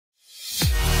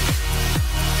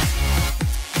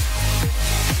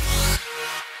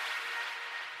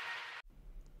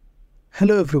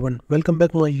Hello everyone, welcome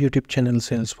back to my YouTube channel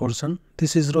Salesforce.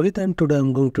 This is Rohit and today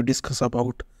I'm going to discuss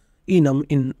about Enum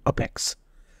in Apex.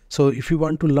 So if you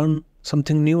want to learn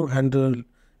something new and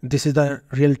this is the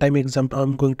real-time example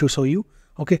I'm going to show you.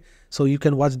 Okay, so you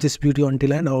can watch this video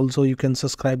until end. Also you can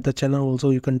subscribe the channel.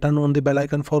 Also you can turn on the bell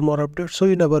icon for more updates so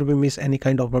you never will miss any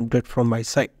kind of update from my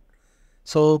side.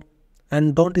 So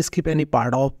and don't skip any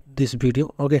part of this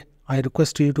video. Okay, I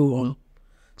request you to all.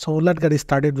 So let's get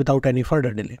started without any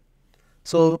further delay.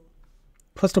 So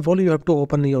first of all, you have to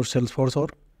open your Salesforce or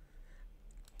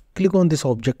click on this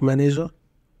object manager,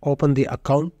 open the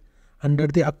account. Under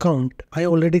the account, I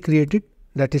already created,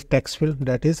 that is text field,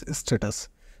 that is status.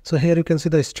 So here you can see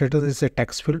the status is a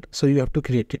text field, so you have to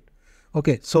create it.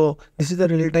 Okay, so this is the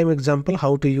real-time example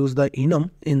how to use the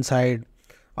enum inside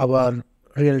our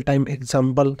real-time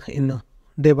example in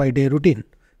day-by-day routine.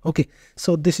 Okay,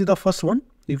 so this is the first one.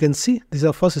 You can see this is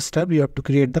the first step. You have to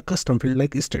create the custom field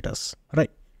like status,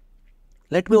 right?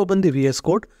 Let me open the VS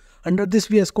Code. Under this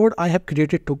VS Code, I have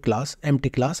created two class, empty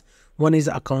class. One is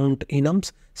account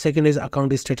enums, second is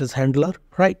account status handler,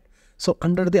 right? So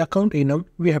under the account enum,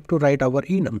 we have to write our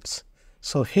enums.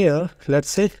 So here, let's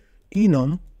say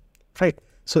enum, right?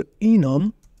 So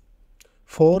enum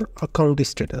for account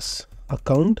status,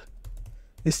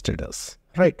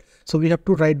 right? So we have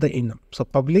to write the enum. So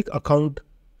public account,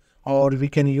 or we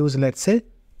can use, let's say,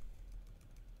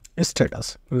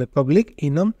 status, like public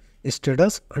enum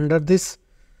status. Under this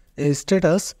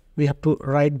status, we have to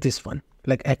write this one,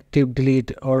 like active,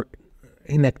 delete, or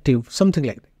inactive, something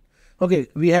like that. Okay,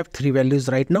 we have three values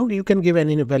right now. You can give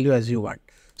any value as you want.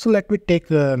 So let me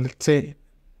take, let's say,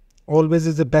 always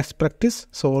is the best practice.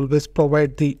 So always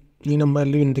provide the enum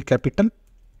value in the capital.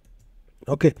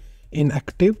 Okay,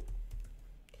 inactive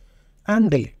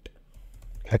and delete,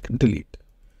 like delete.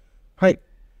 Right,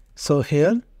 so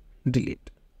here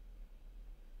delete.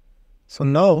 So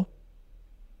now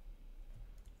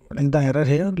in the error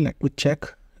here, let me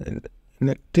check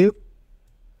inactive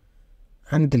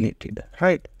and deleted,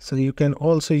 right? So you can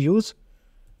also use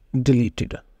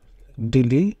deleted,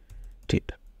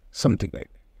 something like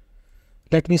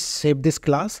that. Let me save this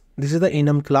class. This is the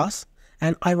enum class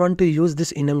and I want to use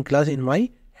this enum class in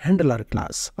my handler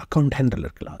class, account handler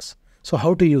class. So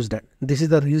how to use that? This is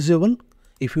the reusable.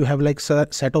 If you have like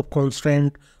set of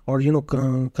constraint or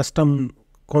custom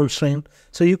constraint,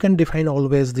 so you can define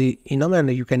always the enum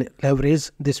and you can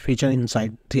leverage this feature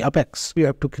inside the Apex. You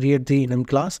have to create the enum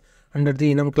class. Under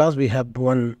the enum class, we have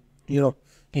one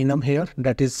enum here,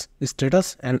 that is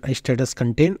status, and status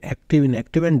contain active,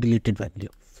 inactive and deleted value.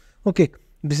 Okay,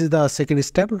 this is the second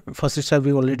step. First step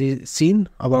we already seen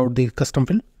about the custom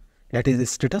field, that is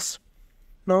status.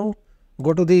 Now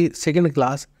go to the second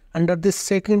class. Under this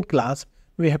second class,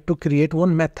 we have to create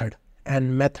one method,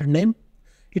 and method name,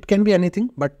 it can be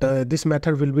anything, but this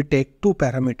method will be take two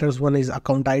parameters. One is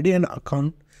account ID and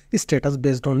account status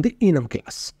based on the enum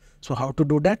class. So how to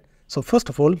do that? So first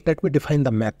of all, let me define the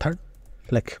method,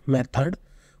 like method.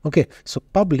 Okay, so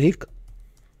public,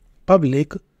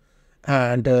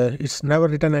 and it's never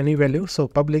written any value. So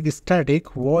public is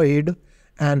static void,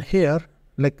 and here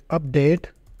like update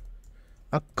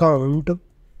account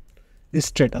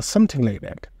status, something like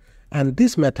that. And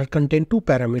this method contain two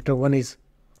parameters. One is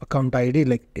account ID,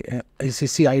 like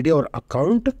ACC ID or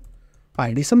account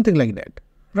ID, something like that,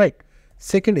 right?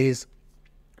 Second is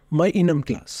my enum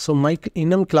class. So my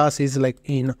enum class is like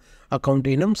in account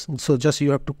enums. So just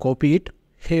you have to copy it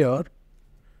here.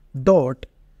 Dot,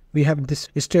 we have this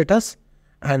status,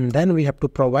 and then we have to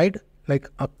provide like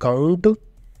account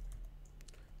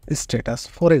status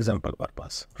for example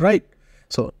purpose, right?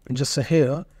 So just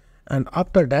here, and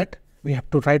after that we have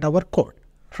to write our code,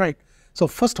 right? So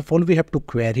first of all, we have to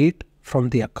query it from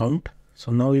the account.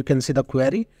 So now you can see the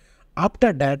query.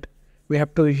 After that, we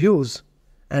have to use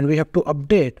and we have to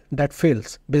update that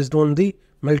fields based on the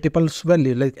multiple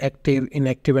value like active,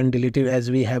 inactive and deleted as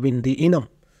we have in the enum.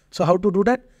 So how to do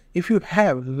that? If you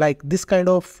have like this kind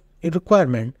of a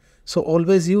requirement, so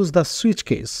always use the switch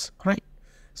case, right?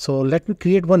 So let me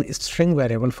create one string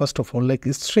variable first of all, like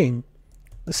string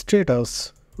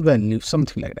status value,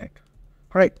 something like that,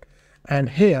 right? And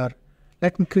here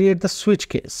let me create the switch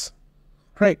case,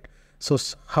 right? So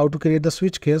how to create the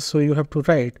switch case? So you have to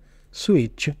write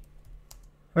switch,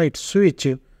 right? Switch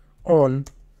on,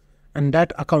 and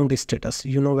that account status,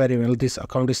 you know very well this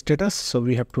account status. So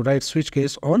we have to write switch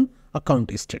case on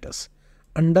account status.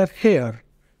 Under here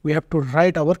we have to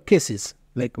write our cases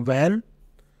like when.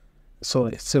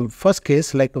 So first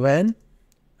case like when,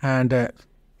 and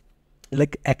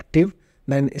like active,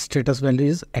 then status value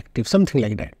is active, something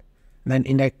like that. Then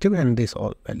inactive and this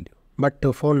all value.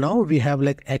 But for now we have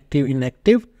like active,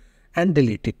 inactive and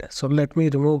delete it. So let me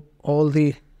remove all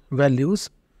the values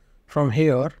from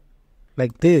here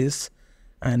like this,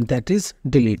 and that is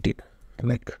deleted,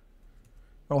 like,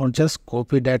 or just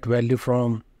copy that value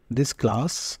from this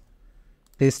class,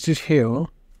 paste it here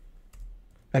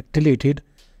like deleted,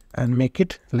 and make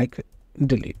it like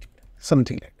deleted,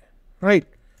 something like that, right?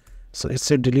 So it's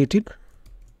a deleted,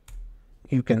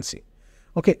 you can see.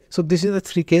 Okay, so this is the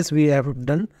 3 case we have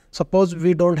done. Suppose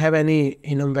we don't have any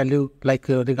enum value like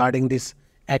regarding this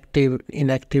active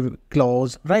inactive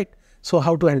clause, right? So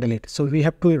how to handle it? So we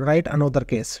have to write another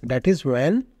case, that is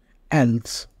when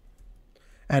else.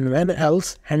 And when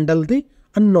else, handle the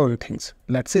unknown things,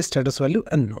 let's say status value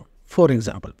unknown for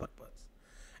example purpose.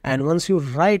 And once you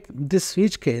write this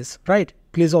switch case, right,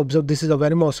 please observe this is the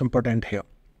very most important here,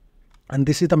 and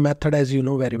this is the method, as you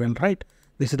know very well, right?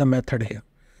 This is the method here,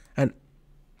 and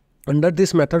under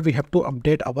this method we have to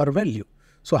update our value.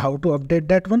 So how to update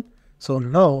that one? So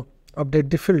now update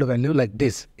the field value like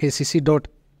this, acc.account,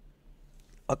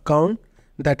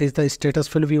 that is the status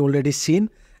field we already seen,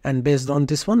 and based on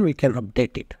this one we can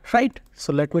update it, right?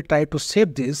 So let me try to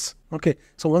save this. Okay,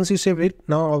 so once you save it,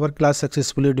 now our class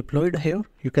successfully deployed here,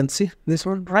 you can see this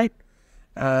one, right?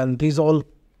 And these all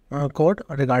code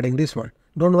regarding this one.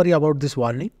 Don't worry about this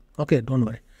warning, okay, don't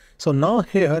worry. So now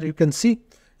here you can see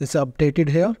it's updated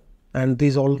here, and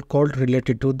these all code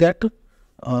related to that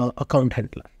account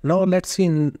handler. Now let's see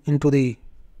into the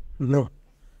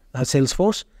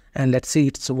Salesforce, and let's see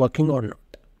it's working or not.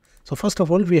 So first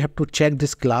of all, we have to check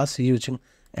this class using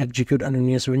execute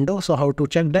anonymous window. So how to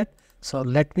check that? So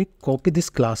let me copy this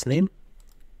class name,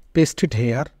 paste it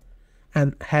here,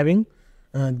 and having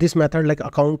this method like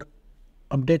account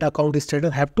update account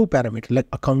status have 2 parameters like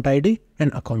account ID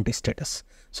and account status.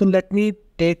 So let me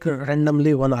take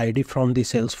randomly one ID from the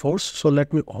Salesforce. So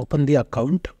let me open the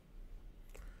account,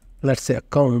 let's say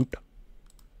account,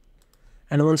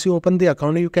 and once you open the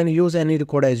account you can use any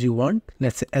record as you want,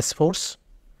 let's say Salesforce.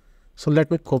 So let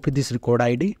me copy this record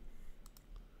ID,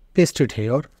 paste it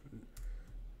here,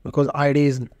 because ID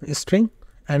is string,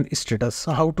 and status.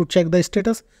 So how to check the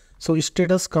status? So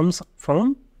status comes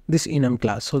from this enum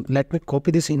class. So let me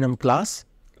copy this enum class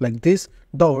like this,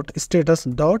 dot status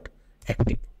dot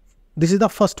active. This is the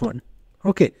first one,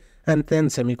 okay, and then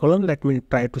semicolon. Let me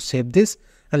try to save this,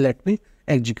 and let me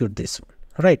execute this one,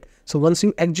 right? So once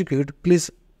you execute, please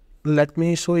let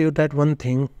me show you that one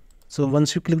thing. So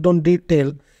once you click on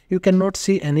detail, you cannot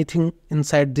see anything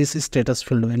inside this status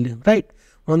field value, right?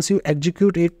 Once you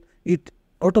execute it, it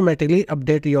automatically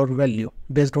update your value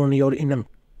based on your enum,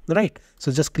 right?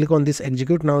 So just click on this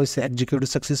execute. Now it's executed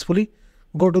successfully.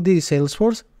 Go to the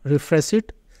Salesforce, refresh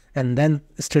it, and then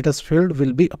status field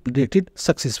will be updated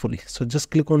successfully. So just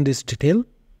click on this detail,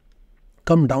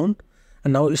 come down,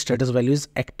 and now status value is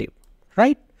active,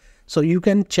 right? So you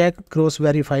can check cross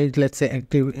verify, let's say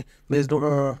active, based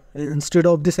on instead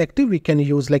of this active we can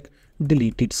use like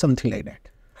deleted, something like that,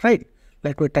 right?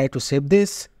 Let me try to save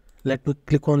this. Let me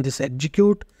click on this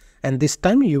execute, and this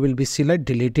time you will be see like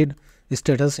deleted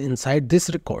status inside this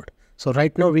record. So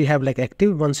right now we have like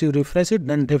active. Once you refresh it,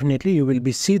 then definitely you will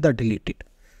be see the deleted.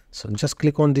 So just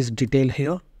click on this detail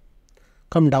here,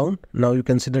 come down. Now you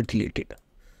can see the deleted.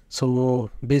 So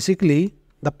basically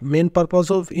the main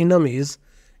purpose of enum is,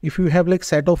 if you have like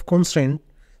set of constraint,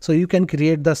 so you can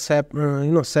create the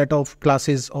set of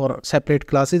classes or separate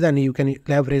classes, and you can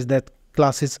leverage that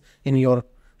classes in your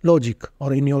logic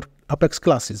or in your Apex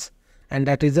classes, and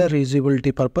that is a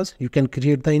reusability purpose. You can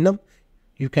create the enum,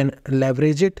 you can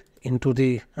leverage it into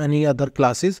the any other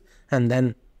classes, and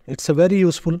then it's a very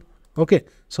useful. Okay,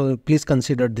 so please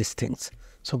consider these things.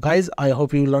 So guys, I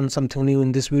hope you learned something new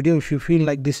in this video. If you feel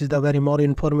like this is the very more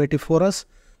informative for us,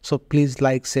 so please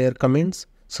like, share, comments,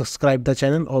 subscribe the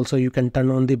channel. Also you can turn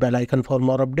on the bell icon for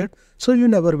more update, so you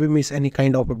never will miss any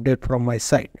kind of update from my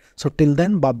side. So till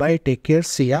then, bye bye, take care,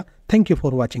 see ya. Thank you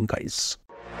for watching guys.